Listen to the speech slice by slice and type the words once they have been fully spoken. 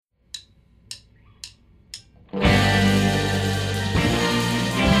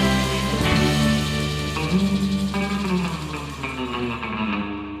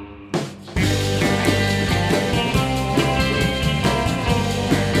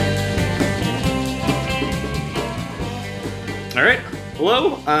All right,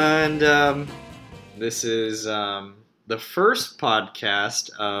 hello, and this is the first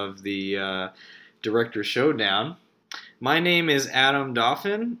podcast of the Director Showdown. My name is Adam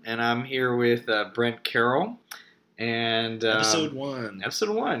Dauphin, and I'm here with Brent Carroll. And Episode 1.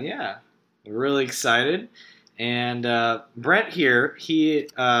 Episode 1, yeah. We're really excited. And Brent here, he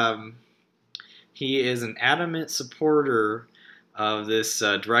is an adamant supporter of this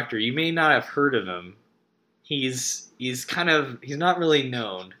director. You may not have heard of him. He's not really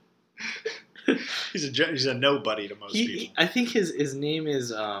known. He's a nobody to most people. I think his name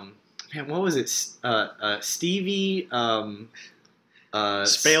is what was it? Stevie Spalebrig.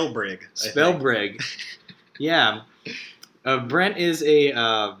 Spalebrig. Yeah. Brent is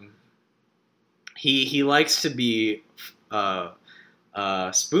a he likes to be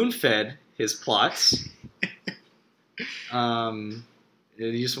spoon-fed his plots.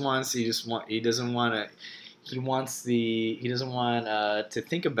 He doesn't want to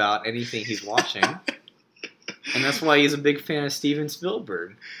think about anything he's watching. And that's why he's a big fan of Steven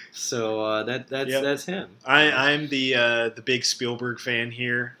Spielberg. So that's him. I'm the big Spielberg fan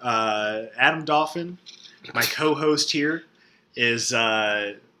here. Adam Dauphin, my co-host here, is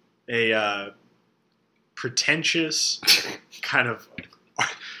a pretentious kind of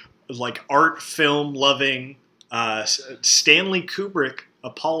like art film loving Stanley Kubrick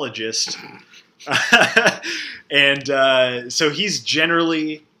apologist. And so he's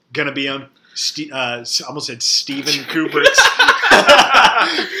generally going to be on I almost said Steven Kubrick's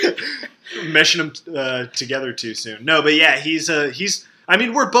meshing them together too soon. No, but yeah, he's I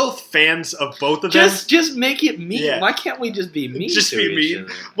mean, we're both fans of both of them. Just make it mean. Yeah. Why can't we just be mean? Just to be each mean.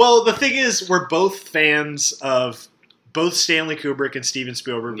 other? Well, the thing is, we're both fans of both Stanley Kubrick and Steven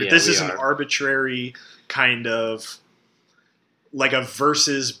Spielberg, but this is an arbitrary kind of like a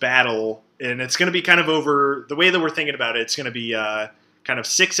versus battle, and it's going to be kind of over the way that we're thinking about it. It's going to be kind of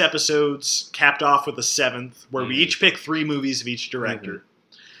 6 episodes capped off with a 7th, where we each pick 3 movies of each director.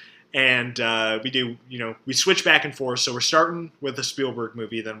 And we switch back and forth. So we're starting with a Spielberg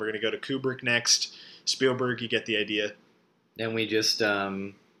movie, then we're going to go to Kubrick next. Spielberg, you get the idea. Then we just,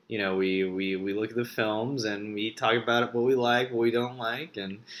 we look at the films and we talk about what we like, what we don't like,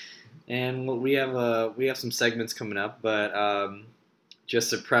 and we have some segments coming up. But just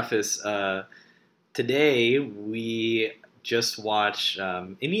to preface, today we just watched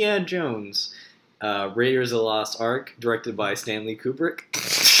Indiana Jones, Raiders of the Lost Ark, directed by Stanley Kubrick.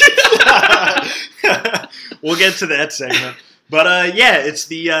 We'll get to that segment. But it's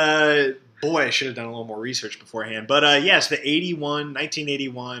the boy, I should have done a little more research beforehand. But it's the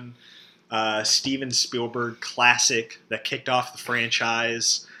 1981 Steven Spielberg classic that kicked off the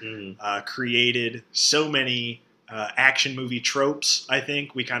franchise, created so many action movie tropes, I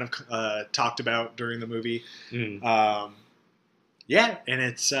think we kind of talked about during the movie. And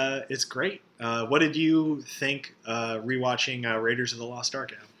it's great. What did you think rewatching Raiders of the Lost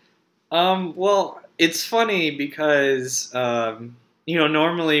Ark? Well, it's funny because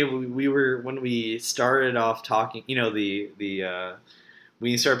normally we were, when we started off talking, when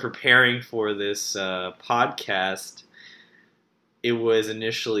you started preparing for this podcast, it was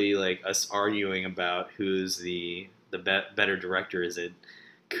initially like us arguing about who's the better director. Is it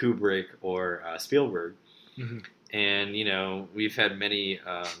Kubrick or Spielberg? Mm-hmm. And we've had many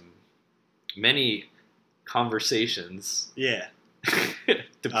conversations. Yeah.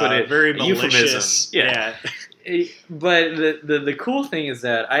 To put it very malicious. Euphemism. Yeah. But the cool thing is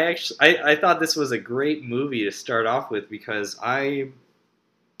that I thought this was a great movie to start off with, because I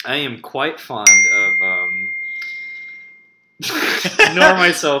am quite fond of ignore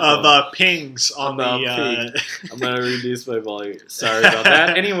myself of pings on the I'm gonna reduce my volume. Sorry about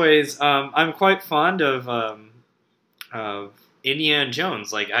that. Anyways, I'm quite fond of Indiana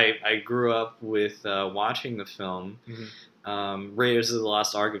Jones. Like I grew up with watching the film. Mm-hmm. Raiders of the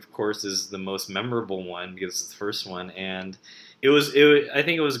Lost Ark, of course, is the most memorable one because it's the first one, and I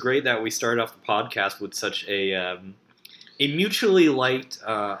think it was great that we started off the podcast with such a mutually liked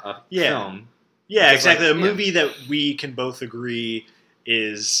film. Yeah, exactly. A movie that we can both agree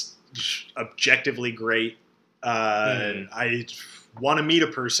is objectively great. I want to meet a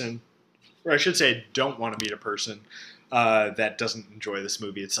person, or I should say, don't want to meet a person that doesn't enjoy this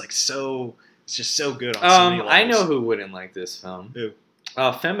movie. It's like so. It's just so good on so many levels. I know who wouldn't like this film. Who?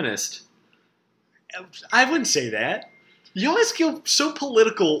 Feminist. I wouldn't say that. You always get so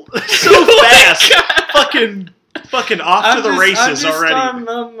political so fast. Fucking off to the races already.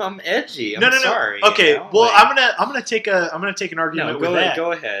 I'm edgy. I'm sorry. Okay, well, I'm gonna take an argument with that.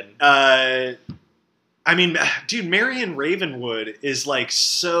 Go ahead. I mean, dude, Marion Ravenwood is like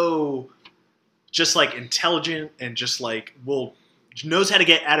so just like intelligent and just like knows how to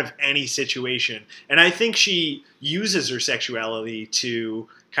get out of any situation. And I think she uses her sexuality to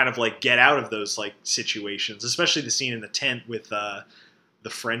kind of like get out of those like situations, especially the scene in the tent with the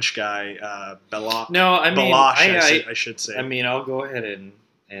French guy, Belloc. No, I mean, Baloche, I should say. I mean, I'll go ahead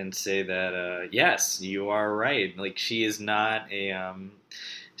and say that yes, you are right. Like, she is not a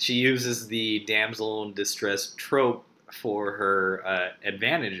she uses the damsel in distress trope for her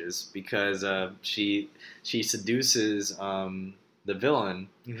advantages, because she seduces the villain.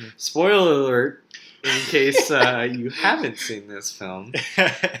 Mm-hmm. Spoiler alert, in case you haven't seen this film.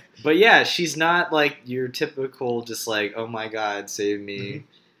 But yeah, she's not like your typical just like, oh my god, save me. Mm-hmm.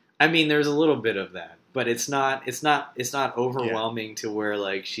 I mean, there's a little bit of that, but it's not overwhelming to where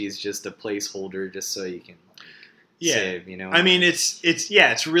like she's just a placeholder just so you can like save, you know. I mean,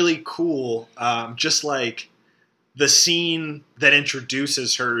 it's really cool. Just like the scene that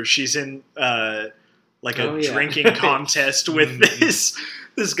introduces her, she's in like a drinking contest with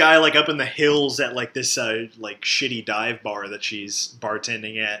this guy like up in the hills at like this like shitty dive bar that she's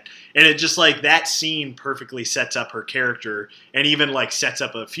bartending at, and it just like that scene perfectly sets up her character, and even like sets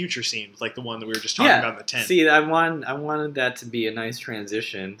up a future scene like the one that we were just talking about in the tent. See, I wanted that to be a nice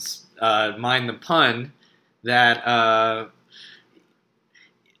transition. Mind the pun that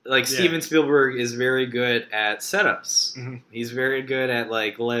like Steven Spielberg is very good at setups. Mm-hmm. He's very good at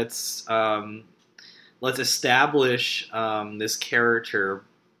like let's establish this character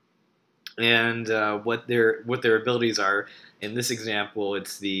and what their abilities are. In this example,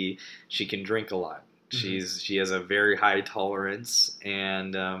 it's she can drink a lot. Mm-hmm. She has a very high tolerance,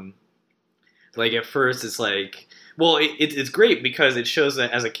 and like at first it's like, well, it's great because it shows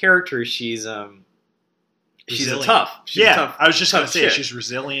that as a character she's a tough. She's a tough, I was just going to say she's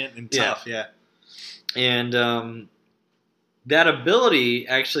resilient and tough. Yeah. And that ability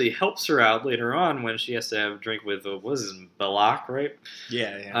actually helps her out later on when she has to have a drink with Belloc, right?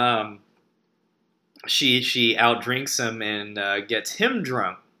 Yeah. She outdrinks him and gets him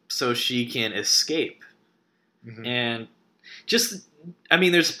drunk so she can escape. Mm-hmm. And just, I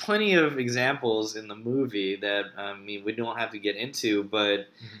mean, there's plenty of examples in the movie that we don't have to get into, but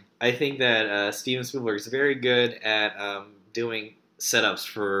mm-hmm. I think that Steven Spielberg is very good at doing setups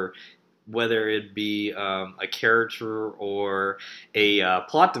for whether it be a character or a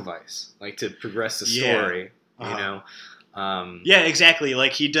plot device, like to progress the story, you know? Yeah, exactly.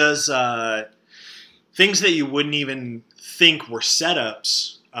 Like he does things that you wouldn't even think were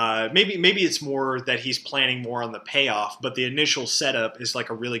setups. Maybe it's more that he's planning more on the payoff, but the initial setup is like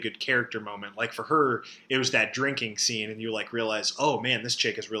a really good character moment. Like for her, it was that drinking scene, and you like realize, oh man, this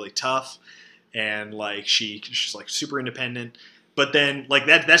chick is really tough, and like she's like super independent. But then like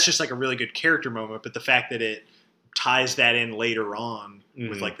that's just like a really good character moment. But the fact that it ties that in later on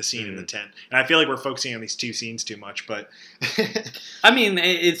with like the scene in the tent, and I feel like we're focusing on these two scenes too much, but I mean,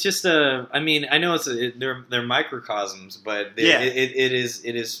 it's just I mean, I know they're microcosms, but it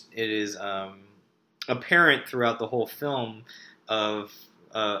is apparent throughout the whole film of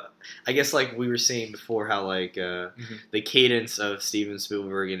I guess like we were saying before how like the cadence of Steven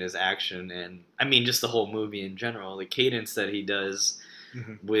Spielberg in his action, and I mean just the whole movie in general, the cadence that he does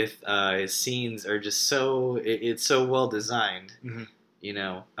with his scenes are just so it's so well designed. You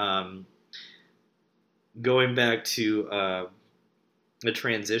know, going back to the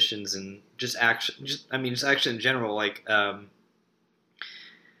transitions and just action in general. Like, I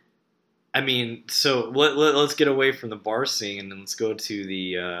mean, so let's get away from the bar scene and then let's go to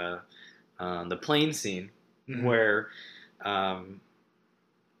the plane scene where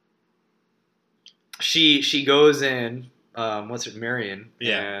she goes in. What's her Marion?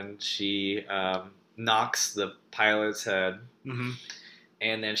 And she knocks the pilot's head.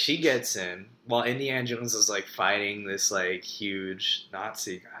 And then she gets in while Indiana Jones is like fighting this like huge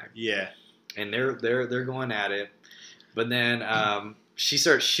Nazi guy. Yeah. And they're going at it. But then she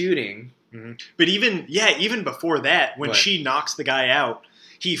starts shooting. But even before that, when she knocks the guy out,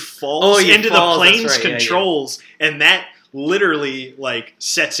 he falls into the plane's controls, and that literally like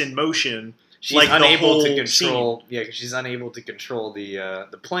sets in motion. She's like unable to control. Scene. Yeah, because she's unable to control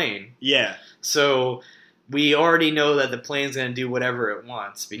the plane. Yeah. So we already know that the plane's going to do whatever it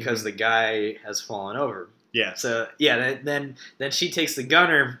wants because the guy has fallen over. Yeah. So yeah, then she takes the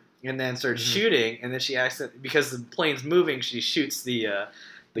gunner and then starts shooting, and then she because the plane's moving, she shoots the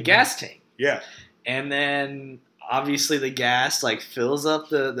gas tank. Yeah. And then obviously the gas like fills up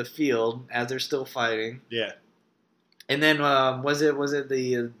the field as they're still fighting. Yeah. And then was it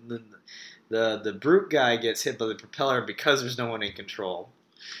the brute guy gets hit by the propeller because there's no one in control.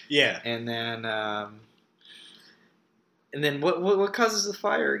 Yeah. And then And then what causes the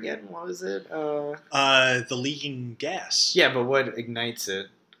fire again? What was it? The leaking gas. Yeah, but what ignites it?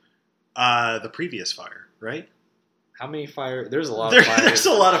 The previous fire, right? How many fire? There's a lot of fires. There's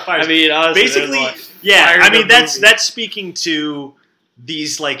a lot of fires. I mean, honestly, basically, yeah. I mean, that's speaking to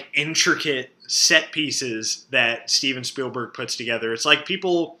these like intricate set pieces that Steven Spielberg puts together. It's like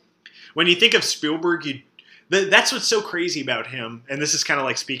people, when you think of Spielberg, that's what's so crazy about him. And this is kind of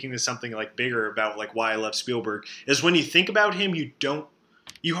like speaking to something like bigger about like why I love Spielberg is when you think about him,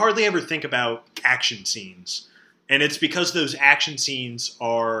 you hardly ever think about action scenes, and it's because those action scenes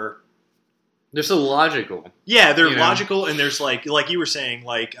are. They're so logical. Yeah, they're logical, and there's like you were saying,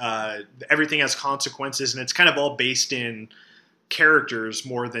 like everything has consequences, and it's kind of all based in characters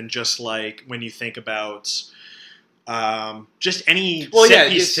more than just like when you think about just any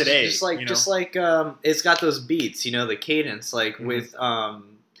set piece today. Just like it's got those beats, the cadence, like with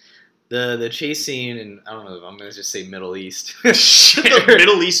the chase scene, and I don't know, I'm gonna just say Middle East, the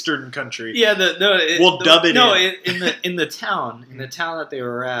Middle Eastern country. Yeah, we'll dub it. No, in the town that they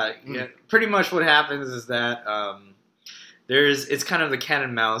were at. Yeah, pretty much what happens is that it's kind of the cat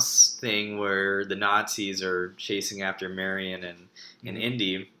and mouse thing where the Nazis are chasing after Marion and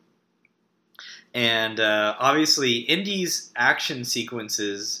Indy, and obviously Indy's action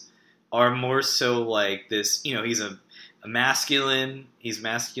sequences are more so like this. He's a masculine. He's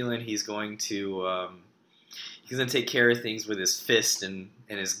masculine. He's going to take care of things with his fist and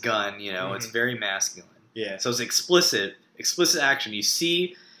his gun. It's very masculine. Yeah. So it's explicit action. You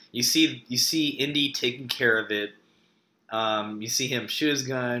see Indy taking care of it. You see him shoot his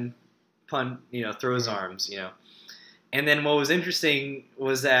gun, throw his arms. And then what was interesting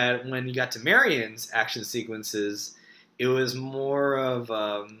was that when you got to Marion's action sequences, it was more of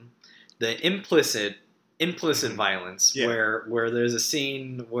the implicit violence, where there's a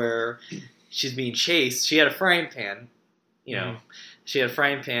scene where she's being chased. She had a frying pan, she had a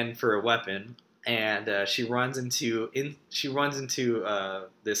frying pan for a weapon, and she runs into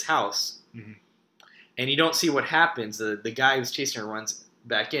this house, and you don't see what happens. The guy who's chasing her runs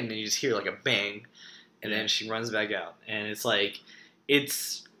back in, and you just hear like a bang, and then she runs back out, and it's like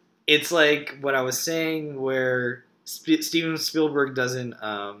what I was saying, where Steven Spielberg doesn't.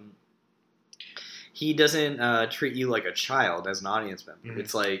 He doesn't treat you like a child as an audience member.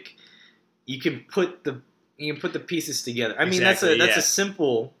 It's like you can put the pieces together. I mean, that's a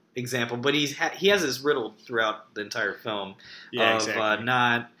simple example, but he has this riddle throughout the entire film of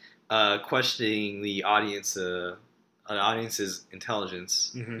not questioning the audience's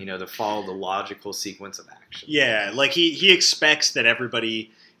intelligence. To follow the logical sequence of action. Yeah, like he expects that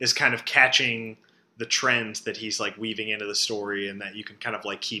everybody is kind of catching the trends that he's like weaving into the story, and that you can kind of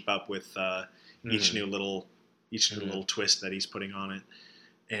like keep up with. Each new little twist that he's putting on it,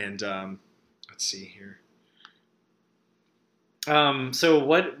 and let's see here. So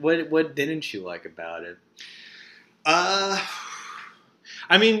what didn't you like about it? I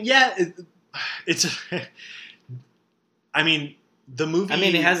mean, it's. I mean, the movie.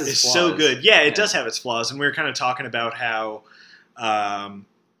 It has its flaws. So good. Yeah, it does have its flaws, and we were kind of talking about how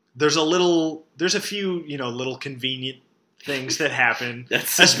there's a few little convenient things that happen,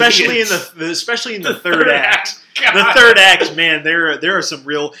 especially in the third act. God. The third act, man, there are some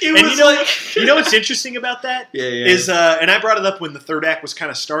real. You know what's interesting about that is, and I brought it up when the third act was kind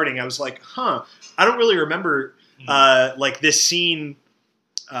of starting. I was like, I don't really remember like this scene,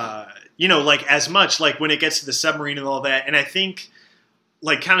 like as much like when it gets to the submarine and all that. And I think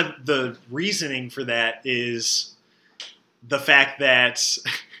like kind of the reasoning for that is the fact that.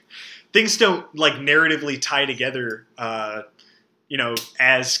 Things don't like narratively tie together, as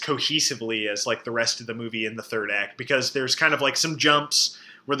cohesively as like the rest of the movie in the third act, because there's kind of like some jumps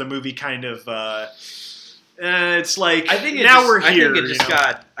where the movie kind of, it's like we're here.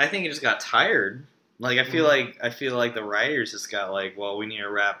 I think it just got tired. Like I feel like the writers just got like, well, we need to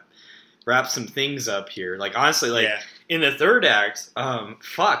wrap some things up here. Like honestly, in the third act,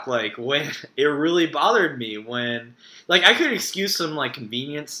 like when it really bothered me when. Like, I could excuse some, like,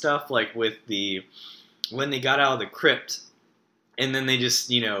 convenient stuff, like, with when they got out of the crypt, and then they just,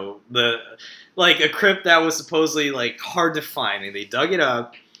 a crypt that was supposedly, like, hard to find, and they dug it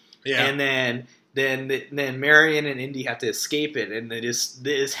up, and then Marion and Indy have to escape it, and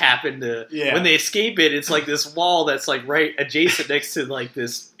this happened to, when they escape it, it's, like, this wall that's, like, right adjacent next to, like,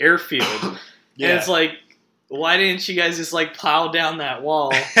 this airfield, and it's, like, why didn't you guys just, like, plow down that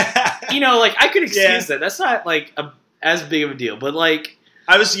wall? I could excuse that. That's not, like, as big of a deal, but like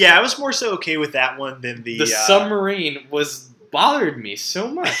I was more so okay with that one than the submarine bothered me so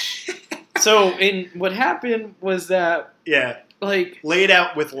much. So, what happened was that like laid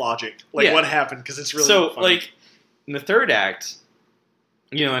out with logic, like what happened, because it's really funny. Like in the third act,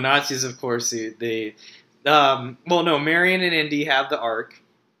 the Nazis, of course, Marion and Indy have the Ark,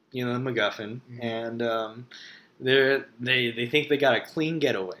 the MacGuffin, and they think they got a clean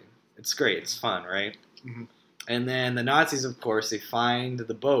getaway. It's great. It's fun, right? Mm-hmm. And then the Nazis, of course, they find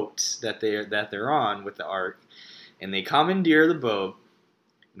the boat that they're on with the Ark, and they commandeer the boat.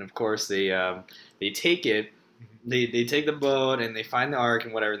 And of course, they take it. They take the boat and they find the Ark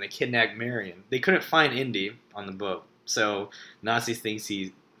and whatever, and they kidnap Marion. They couldn't find Indy on the boat, so Nazis thinks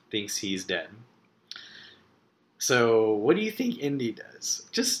he's dead. So what do you think Indy does?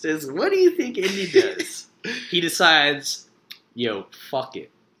 What do you think Indy does? He decides, yo, fuck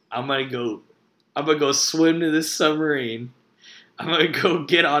it. I'm gonna go swim to this submarine. I'm gonna go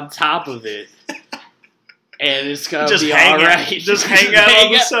get on top of it. And it's gonna be all right. Just hang out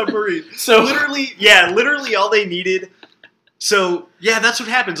on the submarine. So literally all they needed. So yeah, that's what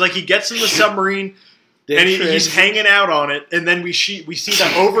happens. Like he gets in the submarine and he's hanging out on it, and then we see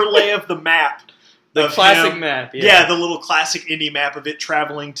the overlay of the map. The classic map. Yeah, the little classic Indy map of it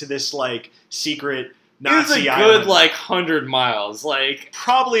traveling to this like secret Nazi island. It was a good 100 miles.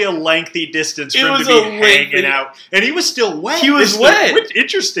 Probably a lengthy distance for him to be hanging out. And he was still wet. He was wet.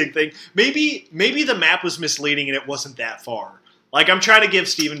 Interesting thing. Maybe the map was misleading and it wasn't that far. I'm trying to give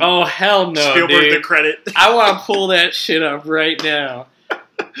Steven hell no, Spielberg the credit. I want to pull that shit up right now.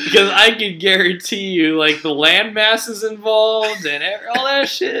 Because I can guarantee you, the land masses involved and all that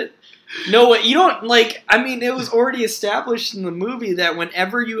shit. No way. You don't, it was already established in the movie that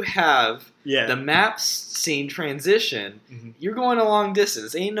whenever you have the map scene transition, you're going a long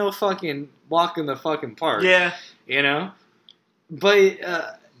distance. Ain't no fucking walk in the fucking park. Yeah. But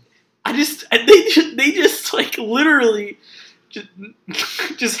they just literally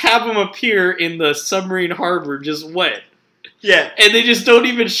just have him appear in the submarine harbor just wet. Yeah. And they just don't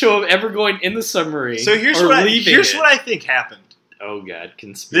even show him ever going in the submarine. So here's what I think happened. Oh God,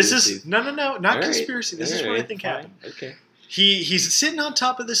 conspiracy. This is not conspiracy. This is what I think happened. Okay. He's sitting on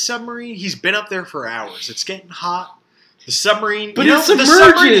top of the submarine. He's been up there for hours. It's getting hot. The submarine, but it submerges. The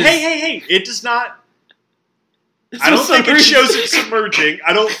submarine, hey! It does not. I don't think it shows it submerging.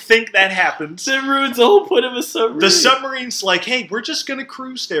 I don't think that happens. It ruins the whole point of a submarine. The submarine's like, hey, we're just gonna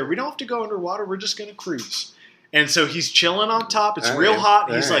cruise there. We don't have to go underwater. We're just gonna cruise. And so he's chilling on top. It's real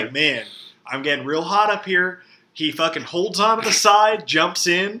hot. He's like, man, I'm getting real hot up here. He fucking holds onto the side, jumps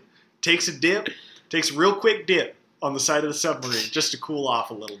in, takes a real quick dip on the side of the submarine just to cool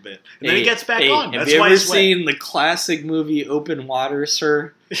off a little bit. And then he gets back on. Have you ever seen the classic movie Open Water,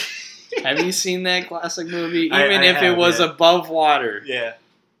 sir? Have you seen that classic movie? Even if it was above water. Yeah.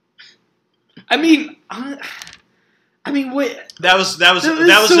 I mean, wait. That was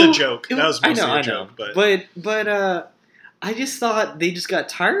a joke. That was mostly a joke. But I just thought they just got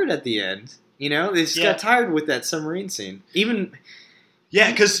tired at the end. They just got tired with that submarine scene.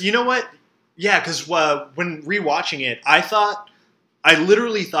 Because you know what? Yeah, because when rewatching it, I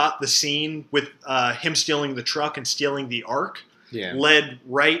literally thought the scene with him stealing the truck and stealing the Ark led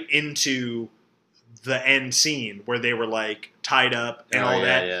right into the end scene where they were tied up and all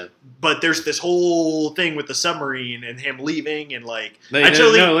that. Yeah. But there's this whole thing with the submarine and him leaving and let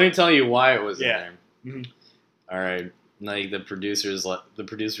me tell you why it was in there. Mm-hmm. All right. The producers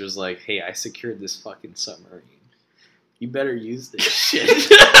like, hey, I secured this fucking submarine. You better use this shit.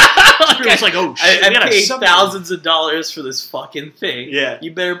 It's like, oh shit, I paid thousands of dollars for this fucking thing. Yeah.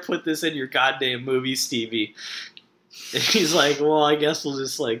 You better put this in your goddamn movie, Stevie. And he's like, well, I guess we'll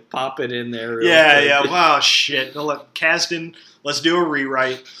just pop it in there. Real quick. Yeah. Wow, shit. No, look, Kasdan, let's do a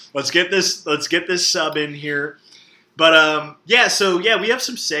rewrite. Let's get this sub in here. But we have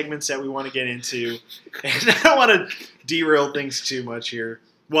some segments that we want to get into, and I don't want to derail things too much here.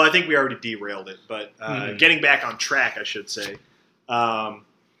 Well, I think we already derailed it, but getting back on track, I should say.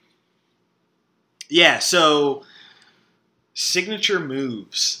 So signature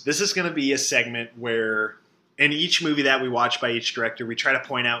moves. This is going to be a segment where in each movie that we watch by each director, we try to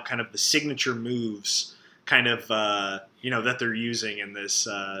point out kind of the signature moves, kind of that they're using in this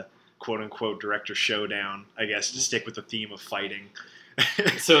quote-unquote director showdown, I guess, to stick with the theme of fighting.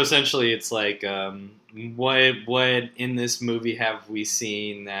 So essentially it's what in this movie have we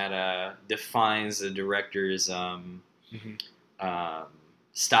seen that defines the director's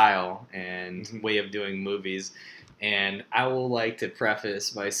style and way of doing movies. And I will like to preface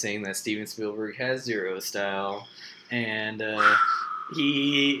by saying that Steven Spielberg has zero style, and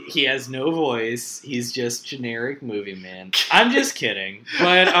he has no voice. He's just generic movie man. I'm just kidding,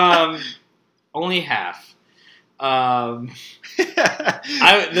 but only half. The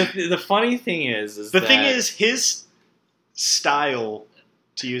funny thing is his style,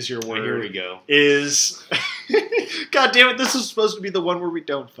 to use your word, here we go, is God damn it! This is supposed to be the one where we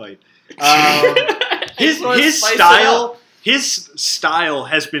don't fight. His style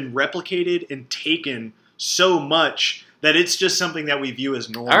has been replicated and taken so much that it's just something that we view as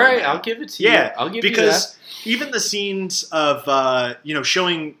normal. All right, I'll give it to you. Yeah, I'll give because you even the scenes of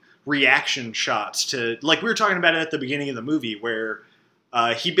showing reaction shots to, like we were talking about it at the beginning of the movie, where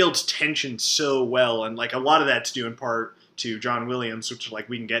he builds tension so well, and like a lot of that's due in part to John Williams, which like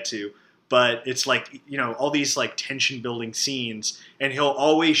we can get to. But it's like, all these like tension building scenes, and he'll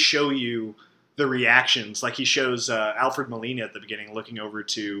always show you the reactions. Like he shows Alfred Molina at the beginning looking over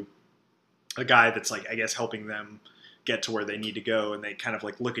to a guy that's like, I guess, helping them get to where they need to go, and they kind of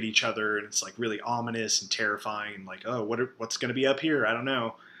like look at each other, and it's like really ominous and terrifying, and like, oh, what's going to be up here? I don't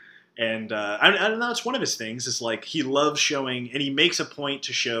know. And I don't know. It's one of his things. Is like he loves showing, and he makes a point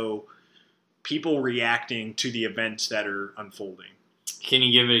to show people reacting to the events that are unfolding. Can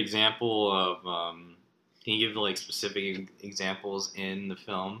you give an example of? Can you give like specific examples in the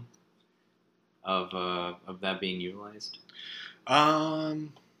film of that being utilized? I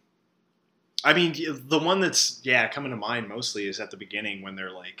mean, the one that's coming to mind mostly is at the beginning when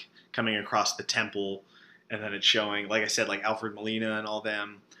they're like coming across the temple, and then it's showing, like I said, like Alfred Molina and all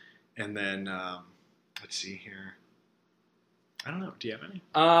them, and then let's see here. I don't know. Do you have any?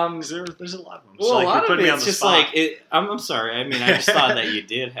 There's a lot of them. Well, so, like, a lot of it's just spot. Like I'm sorry. I mean, I just thought that you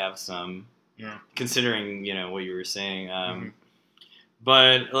did have some, considering what you were saying.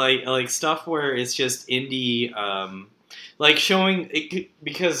 But like stuff where it's just Indy, like showing it,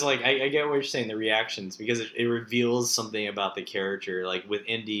 because like I get what you're saying, the reactions, because it reveals something about the character. Like with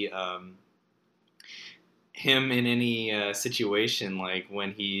Indy, him in any situation, like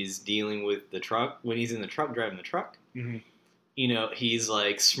when he's dealing with the truck, when he's in the truck driving the truck. Mm-hmm. He's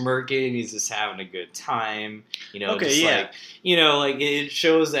like smirking. He's just having a good time. Like it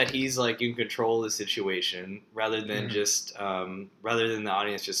shows that he's like in control of the situation rather than just rather than the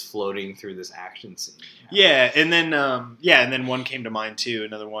audience just floating through this action scene. Yeah, and then one came to mind too.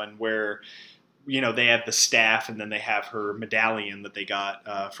 Another one where they have the staff, and then they have her medallion that they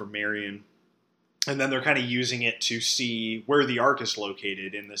got for Marion, and then they're kind of using it to see where the Ark is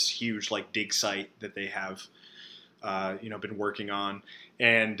located in this huge like dig site that they have. Been working on,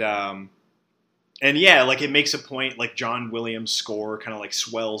 and like it makes a point, like John Williams' score kind of like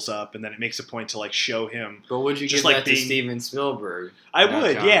swells up, and then it makes a point to like show him. But would you just give that to Steven Spielberg? I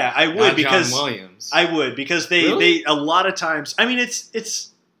would, I would, because John Williams. I would, because they a lot of times. I mean, it's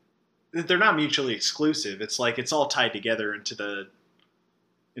they're not mutually exclusive. It's like it's all tied together into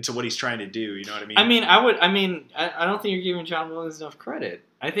what he's trying to do. You know what I mean? I don't think you're giving John Williams enough credit.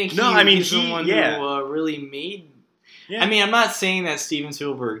 I think he's the one who really made. Yeah. I mean, I'm not saying that Steven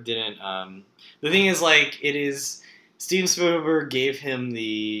Spielberg didn't. The thing is, like, Steven Spielberg gave him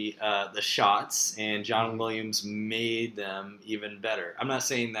the shots, and John Williams made them even better. I'm not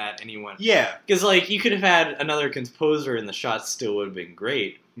saying that anyone. Yeah. Because like you could have had another composer, and the shots still would have been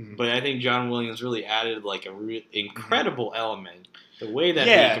great. Mm-hmm. But I think John Williams really added like a incredible element. The way that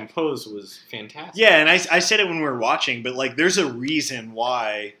he composed was fantastic. Yeah, and I said it when we were watching, but like, there's a reason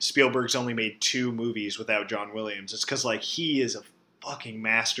why Spielberg's only made 2 movies without John Williams. It's because like he is a fucking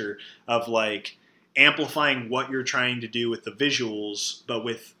master of like amplifying what you're trying to do with the visuals, but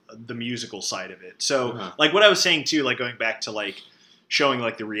with the musical side of it. So like what I was saying too, like going back to like showing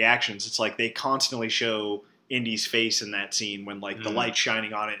like the reactions, it's like they constantly show Indy's face in that scene when like the light's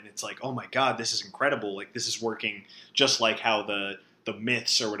shining on it, and it's like, oh my god, this is incredible. Like this is working just like how the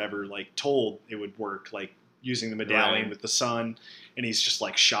myths or whatever like told it would work, like using the medallion with the sun, and he's just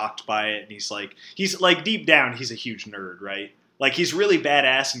like shocked by it, and he's like deep down he's a huge nerd, right? Like he's really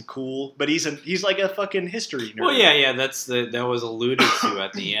badass and cool, but he's like a fucking history nerd. Well, yeah, that was alluded to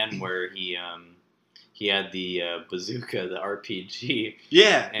at the end where he had the bazooka, the RPG.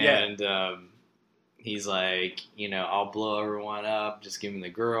 And he's like, I'll blow everyone up, just give me the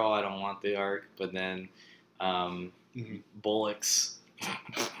girl, I don't want the Ark. But then Bullocks.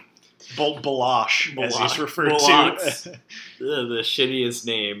 Balosh, as he's referred to. The shittiest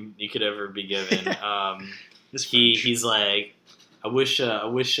name you could ever be given. He's like, I wish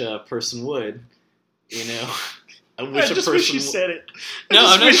a person would, I wish you said it. No,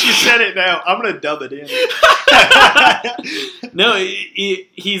 I wish you said it now. I'm gonna dub it in. No,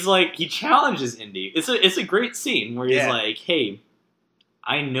 he's like, he challenges Indy. It's a great scene where he's like, hey,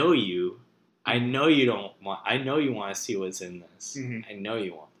 I know you. I know you want to see what's in this. Mm-hmm. I know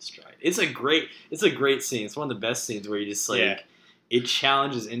you want this stride. It's a great scene. It's one of the best scenes where you just like it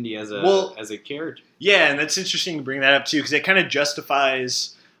challenges Indy as a character. Yeah, and that's interesting to bring that up too, because it kind of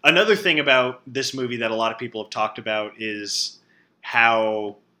justifies another thing about this movie that a lot of people have talked about is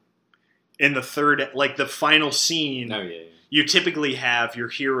how in the third, like the final scene, you typically have your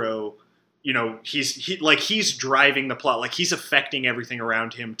hero, you know, he's driving the plot, like he's affecting everything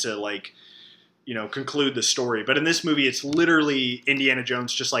around him to like, you know, conclude the story. But in this movie, it's literally Indiana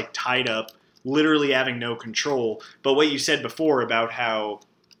Jones just like tied up, literally having no control. But what you said before about how,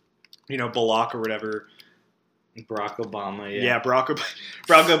 you know, Balak or whatever, Barack Obama, Barack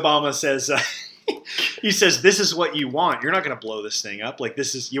Obama says, he says, this is what you want. You're not going to blow this thing up. Like,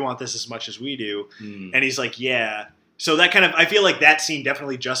 you want this as much as we do. And he's like, yeah. So that kind of, I feel like that scene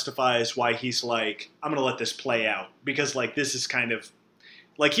definitely justifies why he's like, I'm going to let this play out. Because, like, this is kind of,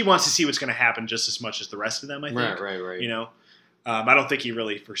 like, he wants to see what's going to happen just as much as the rest of them, I think. Right. You know? I don't think he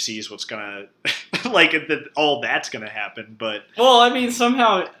really foresees what's going to, like, all that's going to happen, but. Well, I mean,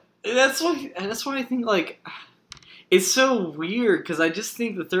 somehow, that's why I think, like, it's so weird, because I just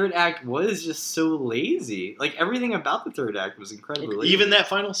think the third act was just so lazy. Like, everything about the third act was incredibly lazy. Even that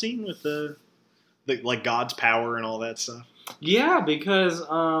final scene with the like, God's power and all that stuff. Yeah, because,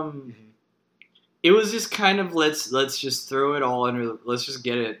 it was just kind of, let's just throw it all under, let's just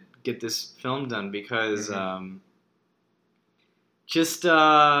get this film done, because, like,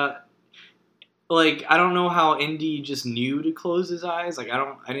 I don't know how Indy just knew to close his eyes. Like,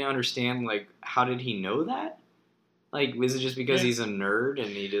 I didn't understand, like, how did he know that? Like, is it just because he's a nerd and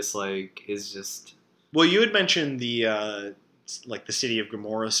he just, like, is just... Well, you had mentioned the, like, the City of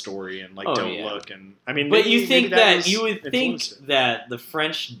Gomorrah story and, like, Don't Look. And I mean, but you think that you would think that the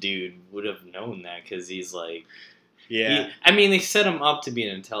French dude would have known that, because he's, like... Yeah. I mean, they set him up to be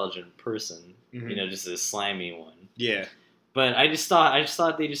an intelligent person. You know, just a slimy one. Yeah. But I just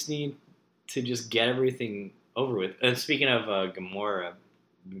thought they just need to just get everything over with. And speaking of Gomorrah,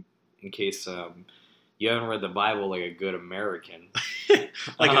 in case... you haven't read the Bible like a good American.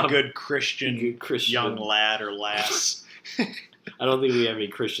 Like a good Christian young lad or lass. I don't think we have any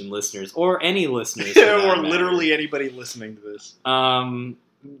Christian listeners. Or any listeners. Or literally anybody listening to this.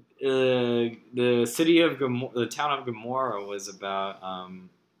 The city of the town of Gomorrah was about...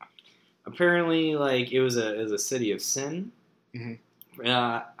 apparently, like, it was a city of sin.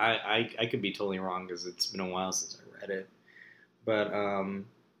 I could be totally wrong, because it's been a while since I read it. But...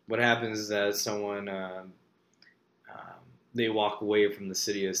 what happens is that someone they walk away from the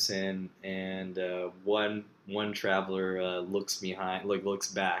city of sin, and one traveler looks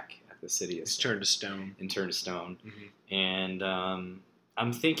back at the city of sin. Turned to stone. And I'm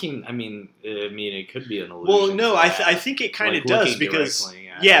thinking, I mean, it could be an illusion. Well, no, I think it kind of does, because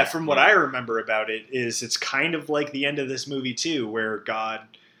from what I remember about it is it's kind of like the end of this movie too, where God,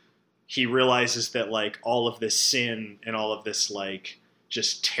 he realizes that, like, all of this sin and all of this, like,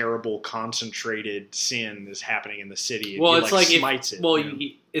 just terrible concentrated sin is happening in the city. And well, he, it's like, like smites it. Well,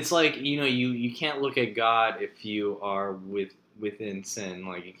 it's like, you know, you can't look at God if you are within sin.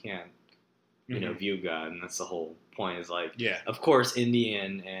 Like, you can't, you know, view God, and that's the whole point. Is like, of course, Indy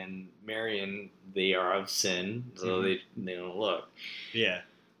and Marion, they are of sin, so they don't look. Yeah.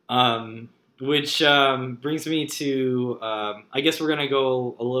 Which brings me to, I guess we're gonna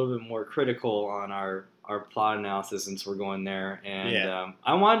go a little bit more critical on our plot analysis, since we're going there, and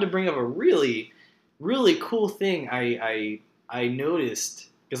I wanted to bring up a really, really cool thing I noticed,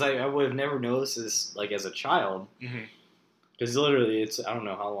 because I would have never noticed this, like, as a child, because literally I don't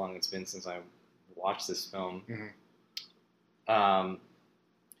know how long it's been since I watched this film. I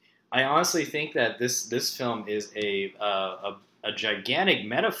honestly think that this film is a gigantic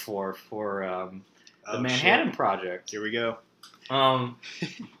metaphor for the Manhattan Project. Here we go.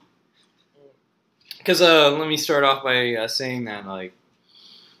 Because let me start off by saying that, like,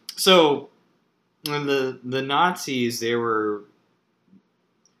 so when the Nazis, they were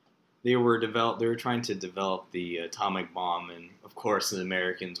trying to develop the atomic bomb, and of course the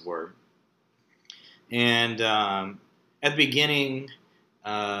Americans were. And at the beginning,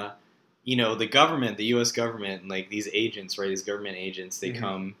 you know, the government, the U.S. government, like, these agents, right? These government agents, they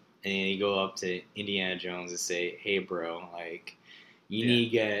come and they go up to Indiana Jones and say, "Hey, bro, like, you need to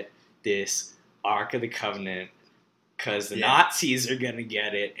get this Ark of the Covenant, because the Nazis are going to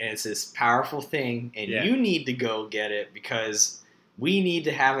get it, and it's this powerful thing, and you need to go get it, because we need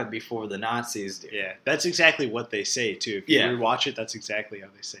to have it before the Nazis do." Yeah, that's exactly what they say, too. If you rewatch it, that's exactly how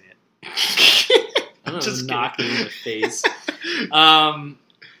they say it. I'm just knock you in the face.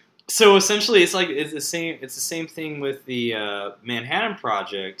 So essentially, it's the same thing with the Manhattan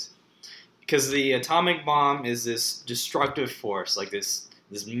Project, because the atomic bomb is this destructive force, like this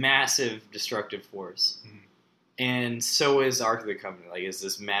massive destructive force. And so is Ark of the Covenant, like, it's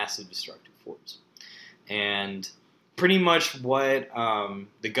this massive destructive force. And pretty much what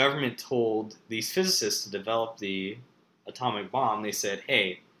the government told these physicists to develop the atomic bomb, they said,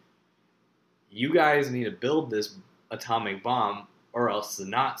 "Hey, you guys need to build this atomic bomb, or else the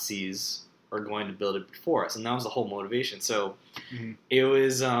Nazis are going to build it before us. And that was the whole motivation. So it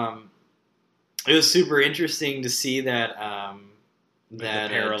was super interesting to see that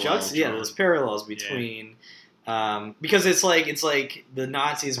those parallels between because it's like the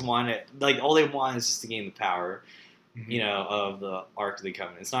Nazis wanted, like, all they want is just to gain the power, of the Ark of the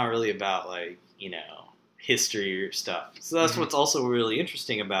Covenant. It's not really about, like, history or stuff. So that's what's also really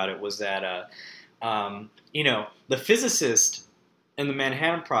interesting about it, was that the physicist in the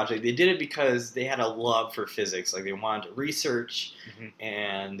Manhattan Project, they did it because they had a love for physics. Like, they wanted to research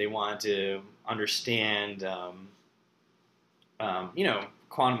and they wanted to understand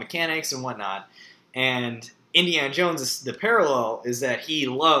quantum mechanics and whatnot. And Indiana Jones, the parallel is that he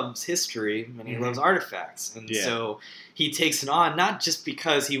loves history and he loves artifacts, and so he takes it on not just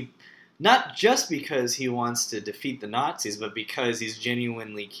because he wants to defeat the Nazis, but because he's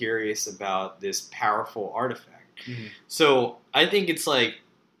genuinely curious about this powerful artifact. So I think it's like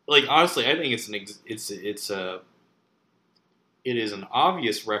honestly, I think it is an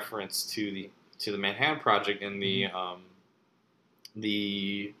obvious reference to the Manhattan Project and the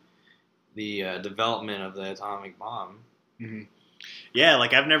development of the atomic bomb. Yeah,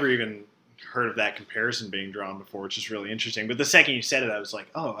 like, I've never even heard of that comparison being drawn before, which is really interesting. But the second you said it, I was like,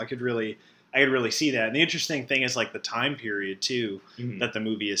 oh, I could really see that. And the interesting thing is, like, the time period too that the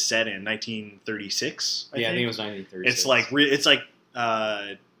movie is set in, 1936. I think it was 1936. It's like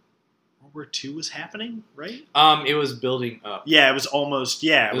World War II was happening, right? It was building up. Yeah, it was almost.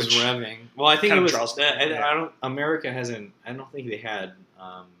 Yeah, it was revving. Well, I think it was. America hasn't. I don't think they had.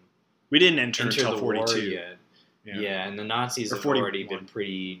 We didn't enter until the 42 yet. Yeah, and the Nazis have already been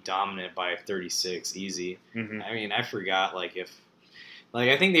pretty dominant by 36, easy. I mean, I forgot, I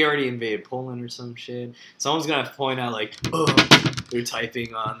think they already invaded Poland or some shit. Someone's gonna have to point out, they're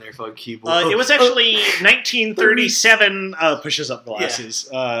typing on their fucking keyboard. It was actually 1937. Pushes up glasses.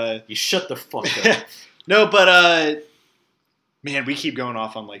 Yeah. You shut the fuck up. No, but man, we keep going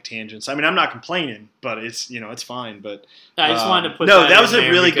off on, like, tangents. I mean, I'm not complaining, but it's it's fine. But I just wanted to put that was a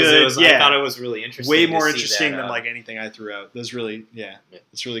really good. I thought it was really interesting. Way more interesting than like anything I threw out. That's really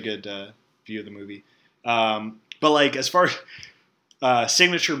it's really good view of the movie. But, like, as far as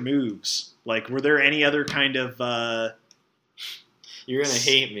signature moves, like, were there any other kind of? You're gonna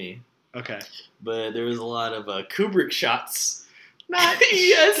hate me. Okay, but there was a lot of Kubrick shots.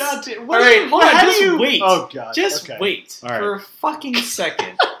 Yes. All right, hold on. Just wait. Oh God. Just wait for a fucking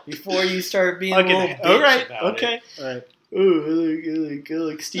second before you start being a little bitch about it. All right. Oh, I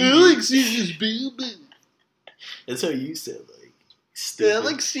like Steve. I like Steve's baby. That's how you sound like. I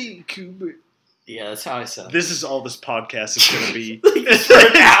like Steve Kubrick. Yeah, that's how I sound. This is all this podcast is going to be. For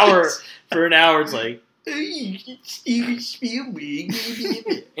an hour. For an hour, it's like, Steven Spielberg.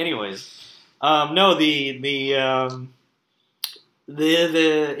 Anyways, no, the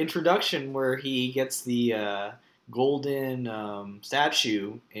introduction where he gets the golden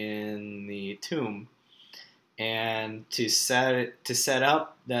statue in the tomb, and to set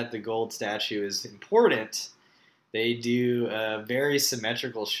up that the gold statue is important, they do a very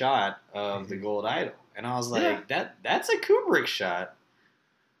symmetrical shot of the gold idol, and I was like, that's a Kubrick shot.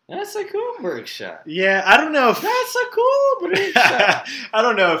 That's a Kubrick shot. Yeah, I don't know if that's a Kubrick shot. I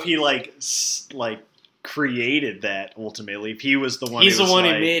don't know if he like created that ultimately. If he was the one, he's the one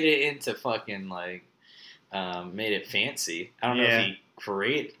who made it into fucking made it fancy. I don't know if he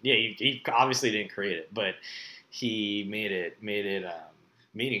created. Yeah, he obviously didn't create it, but he made it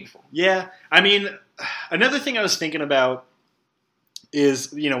meaningful. Yeah, I mean, another thing I was thinking about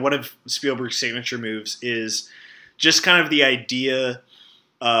is one of Spielberg's signature moves is just kind of the idea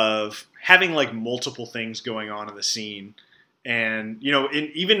of having like multiple things going on in the scene. And,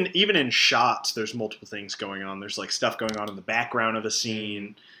 even in shots, there's multiple things going on. There's like stuff going on in the background of a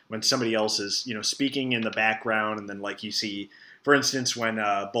scene when somebody else is, speaking in the background. And then like you see, for instance, when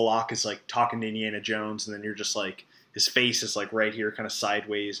Bullock is like talking to Indiana Jones, and then you're just like, his face is like right here kind of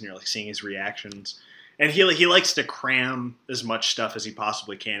sideways, and you're like seeing his reactions. And he likes to cram as much stuff as he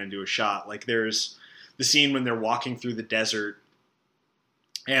possibly can into a shot. Like there's the scene when they're walking through the desert,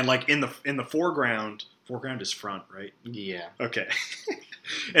 and like in the foreground is front, right? Yeah. Okay.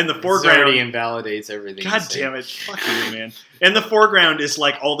 In the foreground, already invalidates everything. God damn it! Fuck you, man. In the foreground is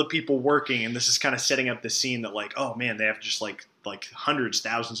like all the people working, and this is kind of setting up the scene that like, oh man, they have just like hundreds,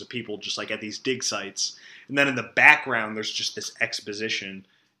 thousands of people just like at these dig sites, and then in the background there's just this exposition,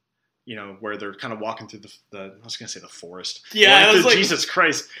 where they're kind of walking through the I was gonna say the forest. Yeah, I was like, Jesus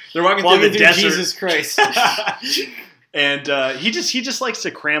Christ, they're walking through the desert. Jesus Christ. And he just likes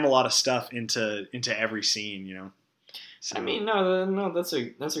to cram a lot of stuff into every scene, So, I mean, no, that's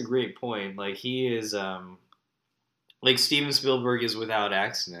a great point. Like he is, like Steven Spielberg is without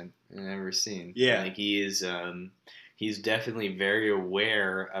accident in every scene. Yeah, like he is, he's definitely very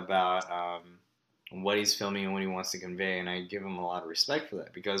aware about what he's filming and what he wants to convey, and I give him a lot of respect for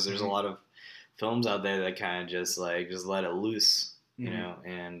that because there's a lot of films out there that kind of just let it loose, you know,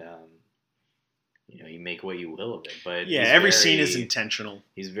 and you know, you make what you will of it. But yeah, every scene is intentional.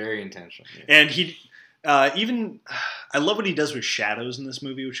 He's very intentional, yeah. And he even I love what he does with shadows in this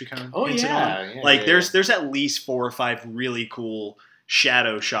movie, which we kind of hinted on. Yeah, like there's at least 4 or 5 really cool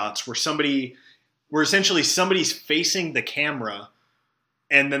shadow shots where essentially somebody's facing the camera,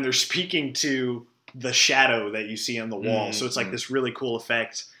 and then they're speaking to the shadow that you see on the wall. Mm-hmm. So it's like this really cool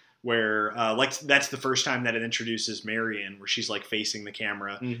effect where like that's the first time that it introduces Marion, where she's like facing the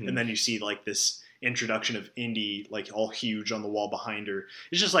camera, and then you see like this introduction of Indy like all huge on the wall behind her.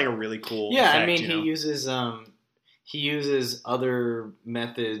 It's just like a really cool effect, I mean, he uses other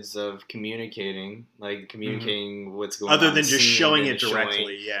methods of communicating, like communicating what's going on. Other than just showing it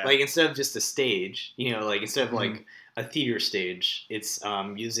directly, yeah. Like instead of just a stage, you know, like instead of like a theater stage, it's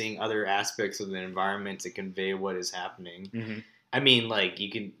using other aspects of the environment to convey what is happening. I mean, like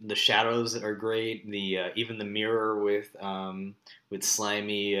the shadows are great. The even the mirror with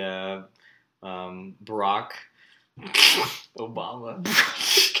slimy Barack Obama,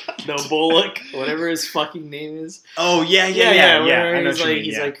 no Bullock, whatever his fucking name is. Oh yeah. I know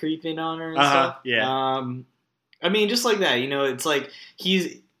he's like creeping on her and stuff. Yeah. I mean, just like that, you know, it's like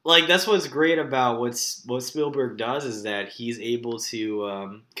he's like that's what's great about what Spielberg does is that he's able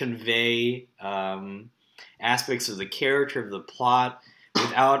to convey aspects of the character of the plot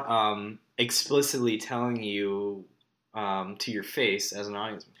without explicitly telling you to your face as an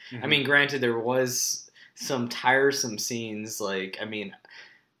audience. I mean, granted, there was some tiresome scenes. Like, I mean,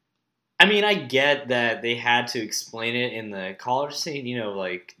 I get that they had to explain it in the college scene. You know,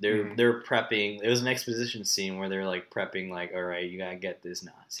 like they're prepping. It was an exposition scene where they're like prepping. Like, all right, you gotta get this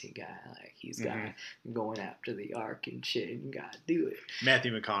Nazi guy. Like, he's got going after the Ark and shit. You gotta do it.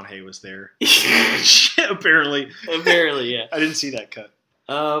 Matthew McConaughey was there. Apparently, yeah. I didn't see that cut.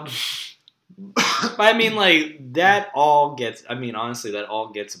 But I mean, like that all gets. I mean, honestly, that all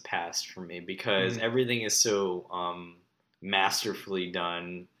gets a pass for me because everything is so masterfully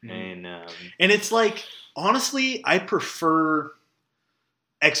done, and it's like honestly, I prefer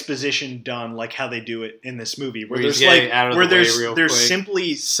exposition done like how they do it in this movie, where there's like there's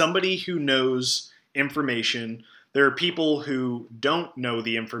simply somebody who knows information. There are people who don't know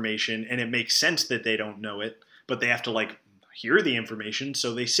the information, and it makes sense that they don't know it, but they have to like hear the information,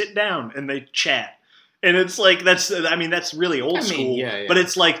 so they sit down and they chat. And it's like that's really old school. Yeah. But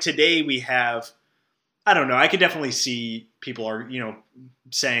it's like today we have, I don't know, I could definitely see people are, you know,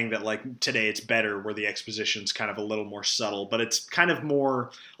 saying that like today it's better where the exposition's kind of a little more subtle, but it's kind of more,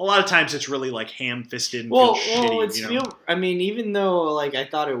 a lot of times it's really like ham-fisted and shitty, you know? I mean, even though like I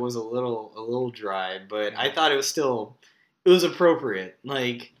thought it was a little dry, but I thought it was appropriate.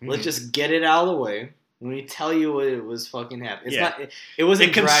 Like, let's just get it out of the way. When we tell you what it was fucking happening, it wasn't.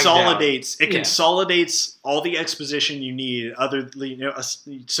 It consolidates. It consolidates all the exposition you need,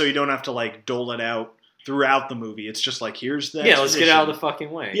 so you don't have to like dole it out throughout the movie. It's just like here's the let's get it out of the fucking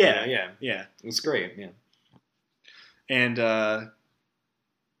way. Yeah. It's great. Yeah, and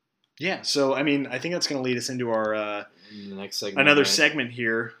So I mean, I think that's going to lead us into our the next segment. Another segment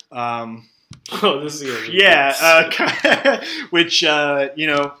here. This is which you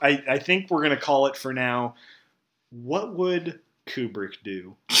know, I think we're gonna call it for now. What would Kubrick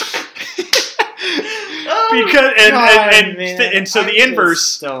do? Because so the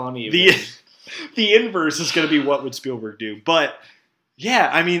inverse, the inverse is gonna be what would Spielberg do? But yeah,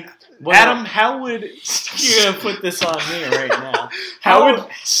 I mean, Adam, how would you're gonna put this on me right now? How would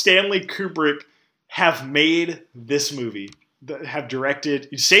Stanley Kubrick have made this movie? Have directed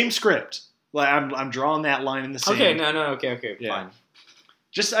same script? Like I'm drawing that line in the sand. Okay, okay, fine.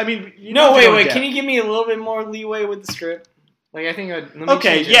 Just, I mean, wait. Can you give me a little bit more leeway with the script? Like, I think.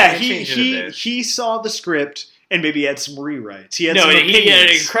 He saw the script and maybe had some rewrites. He had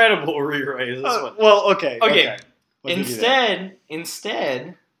incredible rewrites. Okay.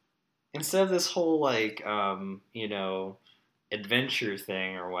 Instead of this whole like adventure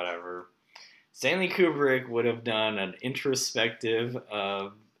thing or whatever, Stanley Kubrick would have done an introspective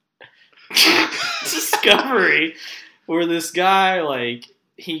discovery where this guy like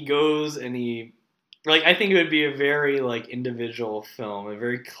he goes and he like I think it would be a very like individual film, a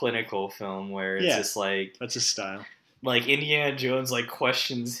very clinical film where it's just like that's his style. Like Indiana Jones like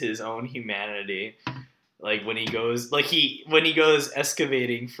questions his own humanity. like when he goes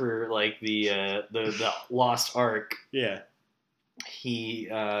excavating for like the lost Ark. Yeah. He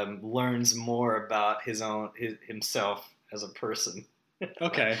learns more about himself as a person.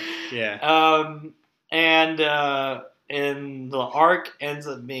 Okay. Yeah. And the Ark ends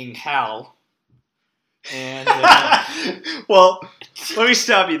up being Hal. And well, let me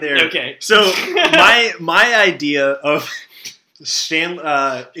stop you there. Okay. So my idea of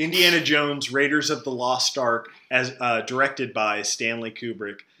Indiana Jones Raiders of the Lost Ark as directed by Stanley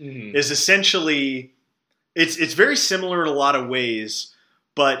Kubrick is essentially it's very similar in a lot of ways,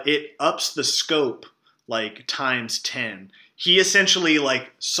 but it ups the scope like times 10. He essentially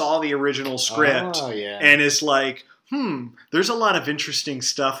like saw the original script and is like, there's a lot of interesting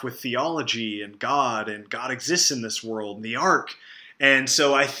stuff with theology and God exists in this world and the Ark. And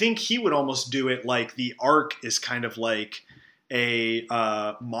so I think he would almost do it like the Ark is kind of like a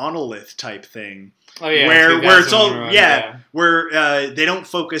monolith type thing. Oh yeah, where it's all where they don't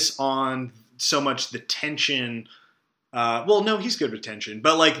focus on so much the tension. Well, no, he's good with tension,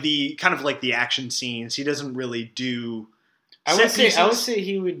 but like the kind of like the action scenes, he doesn't really do. I would say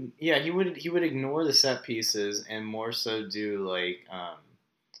he would ignore the set pieces and more so do like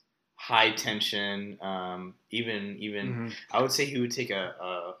high tension. Even I would say he would take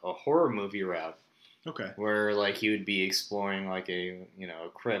a horror movie route. Okay. Where like he would be exploring like a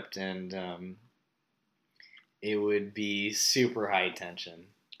crypt and it would be super high tension.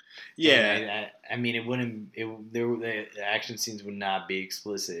 Yeah. I mean it wouldn't. The action scenes would not be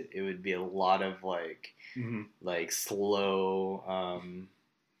explicit. It would be a lot of like. Like slow.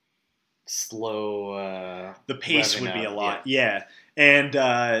 The pace would be a lot, yeah. And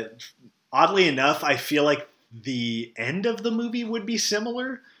oddly enough, I feel like the end of the movie would be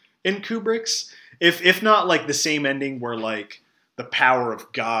similar in Kubrick's, if not like the same ending where like the power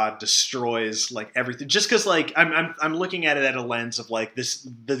of God destroys like everything. Just because like I'm looking at it at a lens of like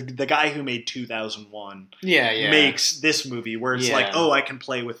the guy who made 2001 makes this movie where it's like, oh, I can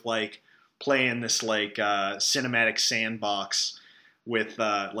play with like. Play in this like cinematic sandbox with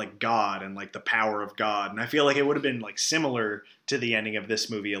like God and like the power of God, and I feel like it would have been like similar to the ending of this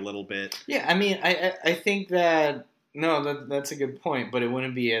movie a little bit. Yeah, I mean, I think that that's a good point, but it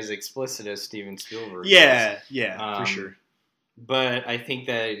wouldn't be as explicit as Steven Spielberg. Yeah, for sure. But I think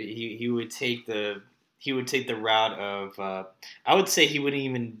that he would take the route of I would say he wouldn't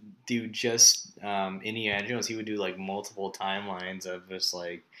even do just Indiana Jones. He would do like multiple timelines of just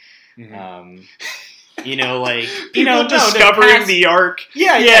like. Like discovering the Ark.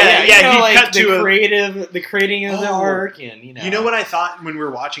 Yeah. He cut to the creating of the Ark, and You know what I thought when we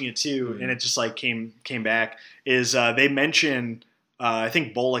were watching it too, and it just like came back is they mention I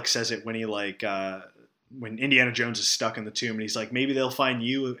think Bullock says it when he like when Indiana Jones is stuck in the tomb and he's like, maybe they'll find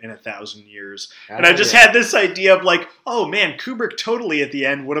you in 1,000 years. And I just had this idea of like, oh man, Kubrick totally at the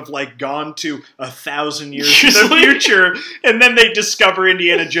end would have like gone to 1,000 years in the future. And then they discover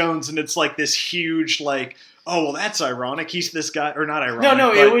Indiana Jones and it's like this huge like, oh, well that's ironic. He's this guy, or not ironic.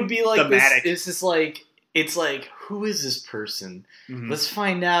 No, it would be like thematic. It's like, who is this person? Let's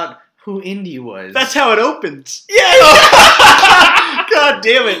find out who Indy was. That's how it opens. Yeah. God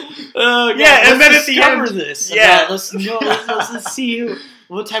damn it. And then at the end, let's see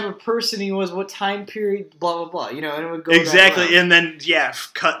what type of person he was, what time period, blah blah blah. And it would go exactly. And then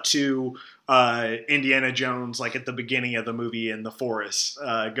cut to Indiana Jones like at the beginning of the movie in the forest,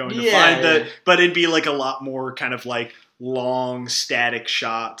 going to find but it'd be like a lot more kind of like long static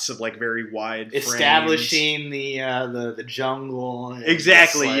shots of like very wide establishing the jungle.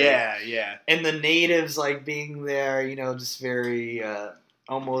 Exactly. Like, yeah. And the natives like being there, just very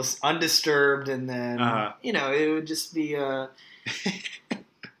almost undisturbed, and then it would just be. I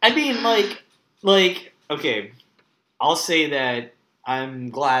mean, like okay, I'll say that. I'm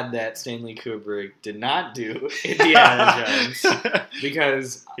glad that Stanley Kubrick did not do Indiana Jones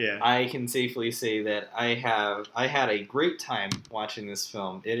because I can safely say that I had a great time watching this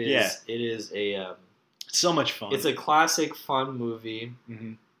film. It is a so much fun. It's a classic fun movie.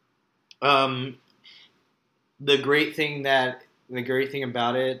 The great thing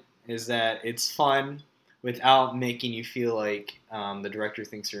about it is that it's fun without making you feel like the director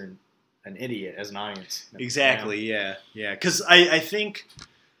thinks you're an idiot as an audience. Exactly, yeah. Because I think,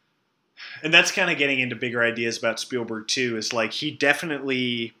 and that's kind of getting into bigger ideas about Spielberg too, is like he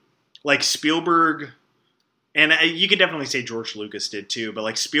definitely, like Spielberg, and you could definitely say George Lucas did too, but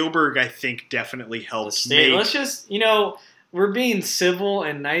like Spielberg I think definitely helped make... Let's just, we're being civil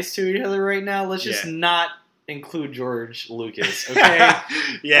and nice to each other right now. Let's just not include George Lucas, okay?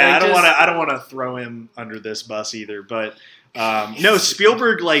 I don't want to throw him under this bus either, but... no,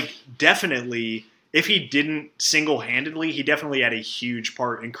 Spielberg like definitely if he didn't single-handedly, he definitely had a huge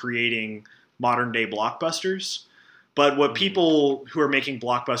part in creating modern-day blockbusters. But what people who are making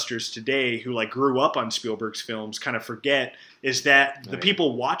blockbusters today, who like grew up on Spielberg's films, kind of forget is that the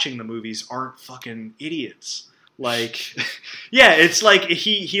people watching the movies aren't fucking idiots. Like, yeah, it's like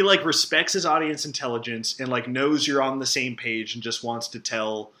he like respects his audience intelligence and like knows you're on the same page and just wants to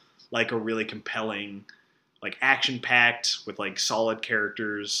tell like a really compelling, like action-packed with like solid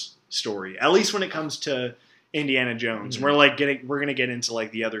characters story. At least when it comes to Indiana Jones. Mm-hmm. We're gonna get into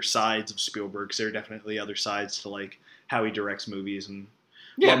like the other sides of Spielberg, because there are definitely other sides to like how he directs movies and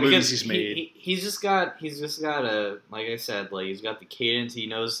what movies he's made. He's just got a, like I said, like he's got the cadence. He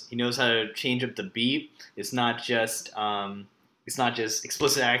knows how to change up the beat. It's not just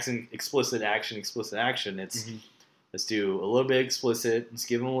explicit action. It's let's do a little bit explicit. Let's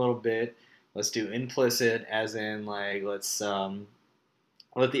give him a little bit. Let's do implicit, as in like let's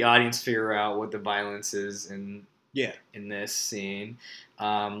let the audience figure out what the violence is in this scene.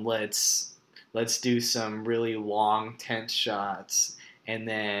 Let's do some really long tense shots, and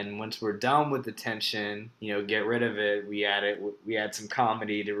then once we're done with the tension, get rid of it. We add some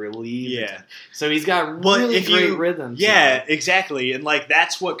comedy to relieve. Yeah. So he's got really great rhythm. Yeah, exactly, and like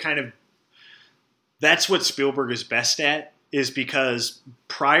that's what Spielberg is best at, is because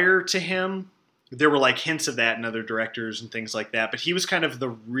prior to him, there were like hints of that in other directors and things like that, but he was kind of the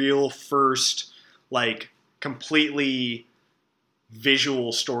real first, like, completely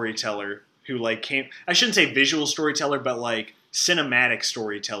visual storyteller who like I shouldn't say visual storyteller, but like cinematic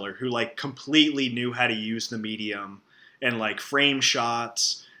storyteller who like completely knew how to use the medium and like frame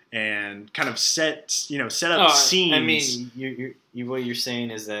shots and kind of set up scenes. I mean, what you're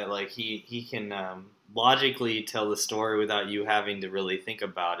saying is that like he can logically tell the story without you having to really think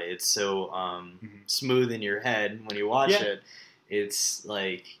about it. It's so smooth in your head when you watch it. It's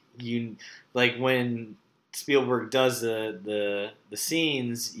like when Spielberg does the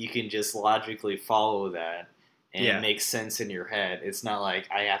scenes, you can just logically follow that and it makes sense in your head. It's not like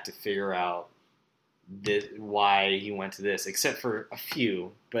I have to figure out why he went to this, except for a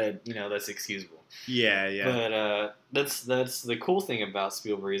few, but that's excusable. Yeah. But that's the cool thing about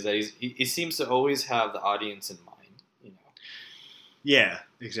Spielberg, is that he seems to always have the audience in mind. Yeah,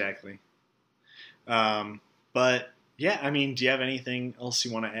 exactly. But yeah, I mean, do you have anything else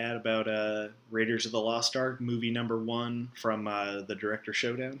you want to add about Raiders of the Lost Ark, movie number 1 from the Director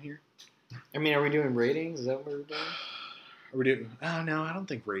Showdown here? I mean, are we doing ratings? Is that what we're doing? Are we doing? No, I don't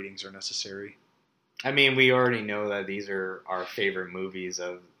think ratings are necessary. I mean, we already know that these are our favorite movies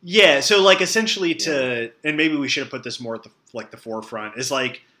of. Yeah, so like essentially and maybe we should have put this more at the forefront. Is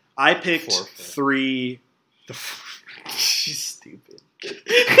like I picked 3. She's stupid.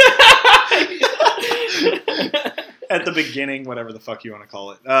 At the beginning, whatever the fuck you want to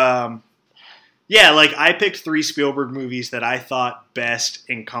call it. Yeah, like I picked 3 Spielberg movies that I thought best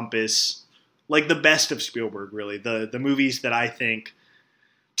encompass, like the best of Spielberg, really. The movies that I think,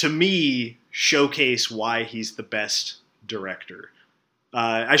 to me, showcase why he's the best director.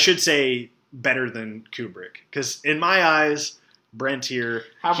 I should say better than Kubrick, because in my eyes, Brent here,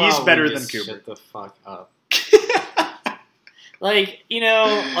 he's better than Kubrick. Shut the fuck up.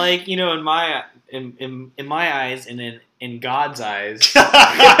 In my eyes, and in God's eyes,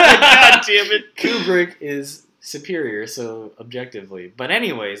 God damn it, Kubrick is superior. So objectively, but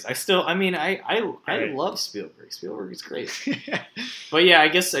anyways, I love Spielberg. Spielberg is great. But yeah, I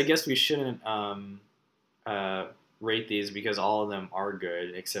guess we shouldn't rate these because all of them are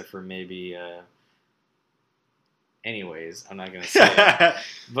good, except for maybe. Anyways, I'm not gonna say it.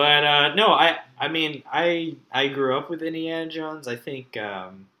 But no, I grew up with Indiana Jones. I think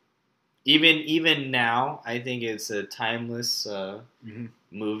even now, I think it's a timeless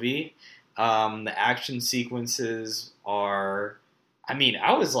movie. The action sequences are.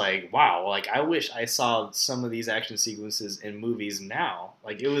 I was like, wow! Like, I wish I saw some of these action sequences in movies now.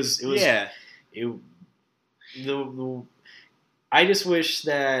 Like, it was. Yeah. I just wish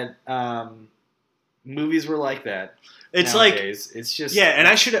that. Movies were like that. It's nowadays. Like it's just and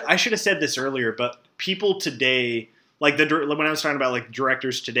I should have said this earlier, but people today, like when I was talking about like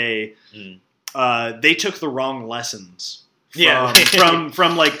directors today, they took the wrong lessons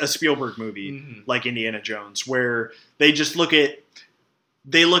from like a Spielberg movie like Indiana Jones, where they just look at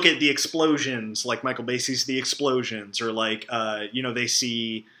the explosions, like Michael Bay sees the explosions, or like they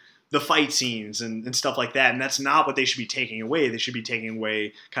see the fight scenes and stuff like that. And that's not what they should be taking away. They should be taking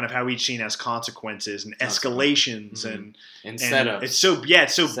away kind of how each scene has consequences and escalations and setups. It's so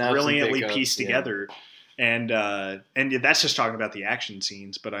brilliantly pieced together. And that's just talking about the action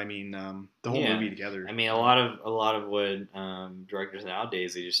scenes, but I mean, the whole movie together. I mean, a lot of what directors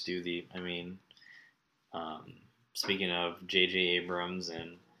nowadays, they just do Speaking of J.J. Abrams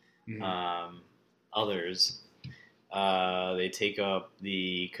and others, they take up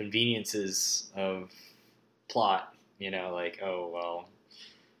the conveniences of plot. Like, oh, well,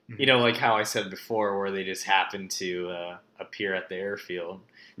 like how I said before, where they just happen to appear at the airfield.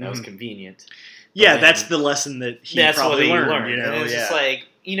 That was convenient. Yeah, that's the lesson that he probably learned. And it's just like,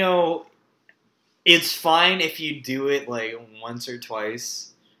 it's fine if you do it like once or twice.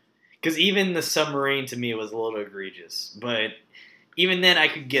 Because even the submarine to me was a little egregious. But even then I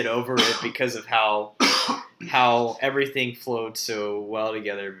could get over it because of how everything flowed so well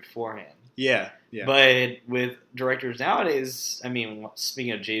together beforehand. Yeah. But with directors nowadays,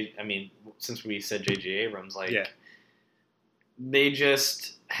 speaking of since we said J.J. Abrams, they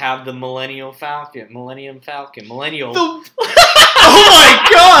just have the Millennium Falcon. Oh my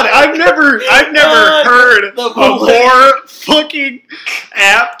God! I've never heard a more fucking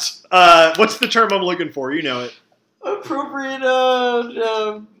apt. What's the term I'm looking for? You know it. Appropriate.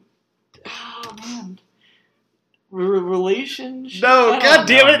 Oh man. Relationship. No, God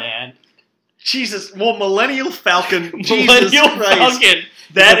damn it, man. Jesus. Well, Millennial Falcon. Jesus Christ. Falcon.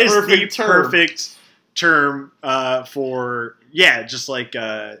 That is the perfect term for just like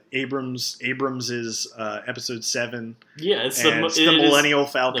Abrams's episode 7. Yeah, it's the Millennial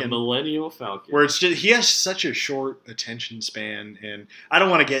Falcon. The Millennial Falcon. Where it's just he has such a short attention span, and I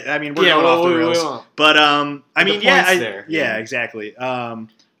don't want to get. We're going off the rails, but exactly.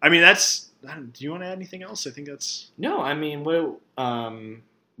 That's. Do you want to add anything else? I think that's. No,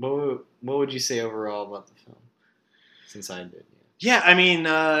 what would you say overall about the film? Since I did. Yeah,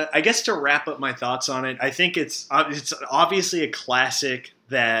 I guess to wrap up my thoughts on it, I think it's obviously a classic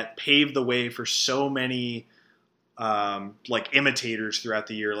that paved the way for so many imitators throughout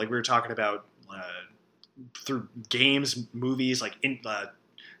the year. Like we were talking about through games, movies, like I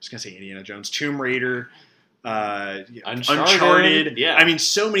was gonna say Indiana Jones, Tomb Raider, Uncharted. Yeah,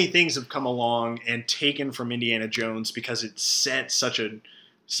 so many things have come along and taken from Indiana Jones because it set such a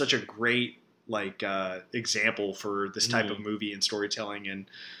great example for this type of movie and storytelling, and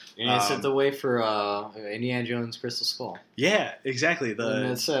it set the way for Indiana Jones Crystal Skull. Yeah, exactly. An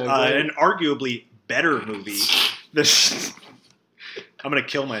arguably better movie. I'm gonna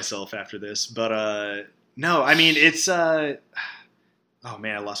kill myself after this, but no, it's oh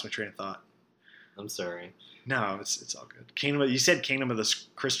man, I lost my train of thought. I'm sorry. No, it's all good. You said Kingdom of the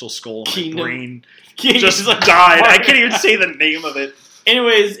Crystal Skull. My brain just died. I can't even say the name of it.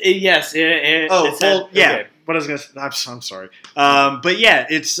 Anyways, yes. Yeah. Okay. What I was gonna say, I'm sorry. But yeah,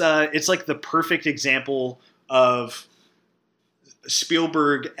 it's like the perfect example of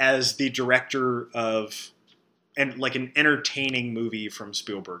Spielberg as the director of, and like an entertaining movie from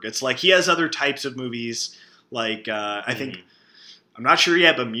Spielberg. It's like he has other types of movies. Like I think I'm not sure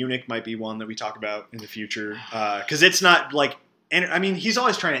yet, but Munich might be one that we talk about in the future because it's not like. He's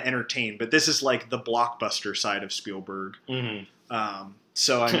always trying to entertain, but this is like the blockbuster side of Spielberg. Mm-hmm.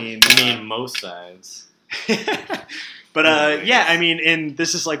 So most sides. But and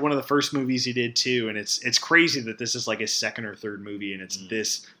this is like one of the first movies he did too, and it's crazy that this is like his second or third movie, and it's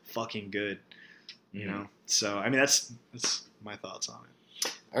this fucking good, you know. So that's my thoughts on it.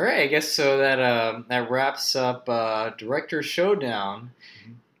 All right, I guess so. That wraps up Director Showdown,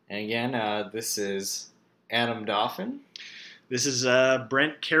 and again, this is Adam Dauphin. This is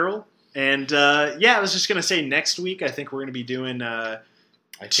Brent Carroll. And, I was just going to say next week, I think we're going to be doing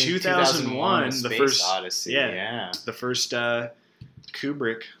 2001, the first Odyssey. Yeah. The first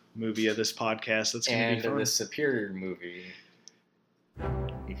Kubrick movie of this podcast. That's going to be fun. And the Superior movie.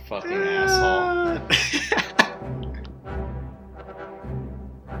 You fucking asshole.